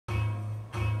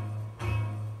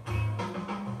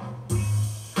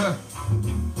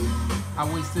I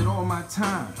wasted all my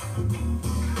time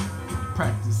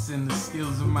practicing the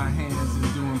skills of my hands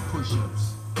and doing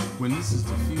push-ups. When this is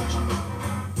the future,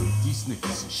 these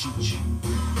niggas will shoot you.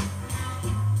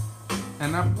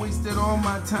 And I've wasted all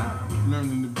my time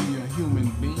learning to be a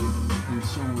human being and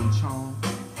showing charm.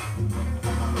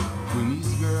 When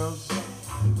these girls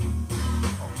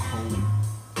are cold,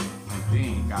 like they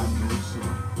ain't got no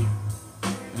soul.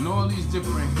 And all these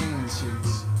different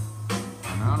handshakes,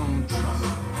 and I don't trust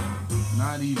them,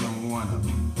 not even one of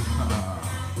them.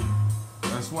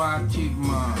 That's why I keep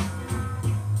my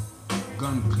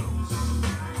gun close,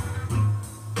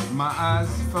 my eyes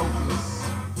focused,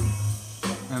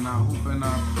 and I hope and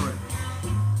I pray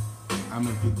I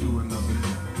make it through another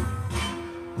day.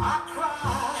 I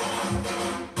cried a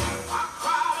river.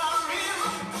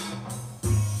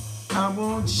 I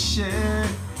won't shed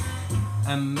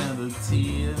another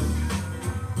tear.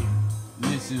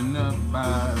 Listen up, I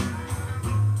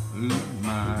love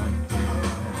my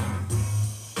dear.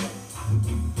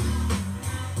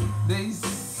 They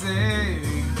say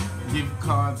gift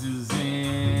cards is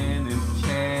in and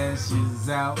cash is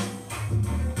out.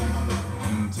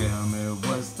 And tell me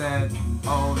what's that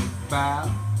all about?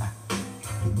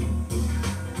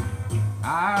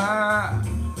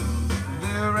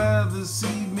 They'd rather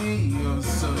see me on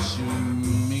social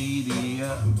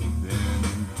media than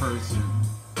in person.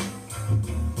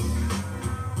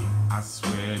 I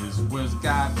swear this world's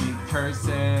got me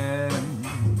cursing.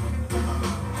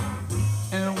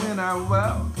 And when I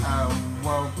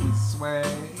walk with swag.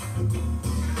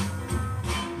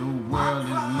 The world is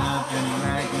nothing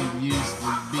like it used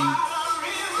to be.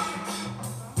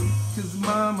 'Cause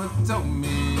mama told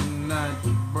me not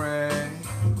to brag.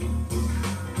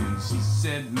 And she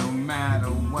said no matter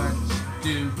what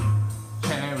you do,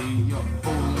 carry your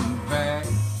own bag.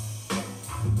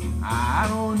 I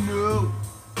don't know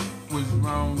what's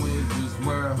wrong with this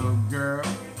world, girl.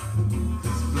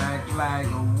 It's black like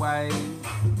a white,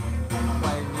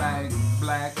 white like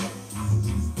black. It's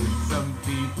just that some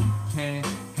people can't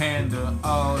handle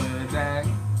all of that.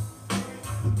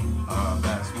 Oh,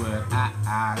 that's what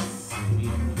I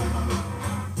see.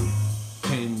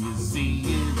 Can you see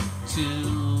it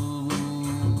too?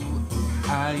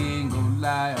 I ain't gonna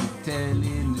lie, I'm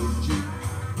telling the truth.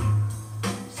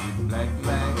 See black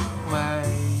like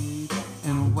white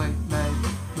and white like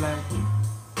black.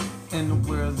 And the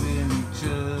world's in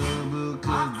trouble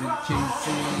 'cause they can't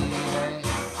see that.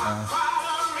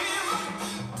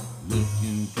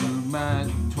 Looking through my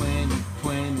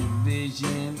 20/20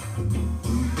 vision,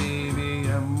 baby,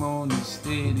 I'm on a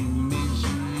steady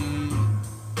mission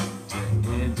to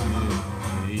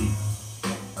educate,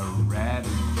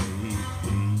 eradicate,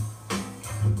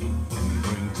 and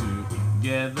bring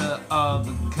together all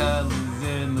the colors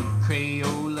in the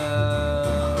Crayola.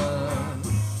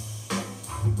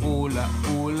 Hola,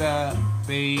 hola,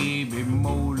 baby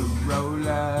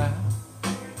Motorola.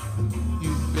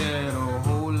 You better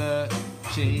hold up,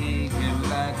 shake it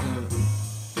like a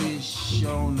fish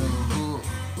on a hook.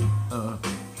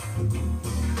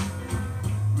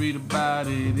 Read about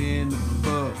it in the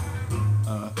book.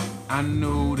 I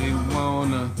know they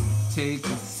wanna take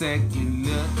a second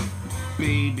look.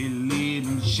 Baby, leave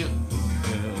them shook.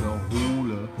 Better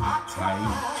hold up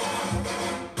tight.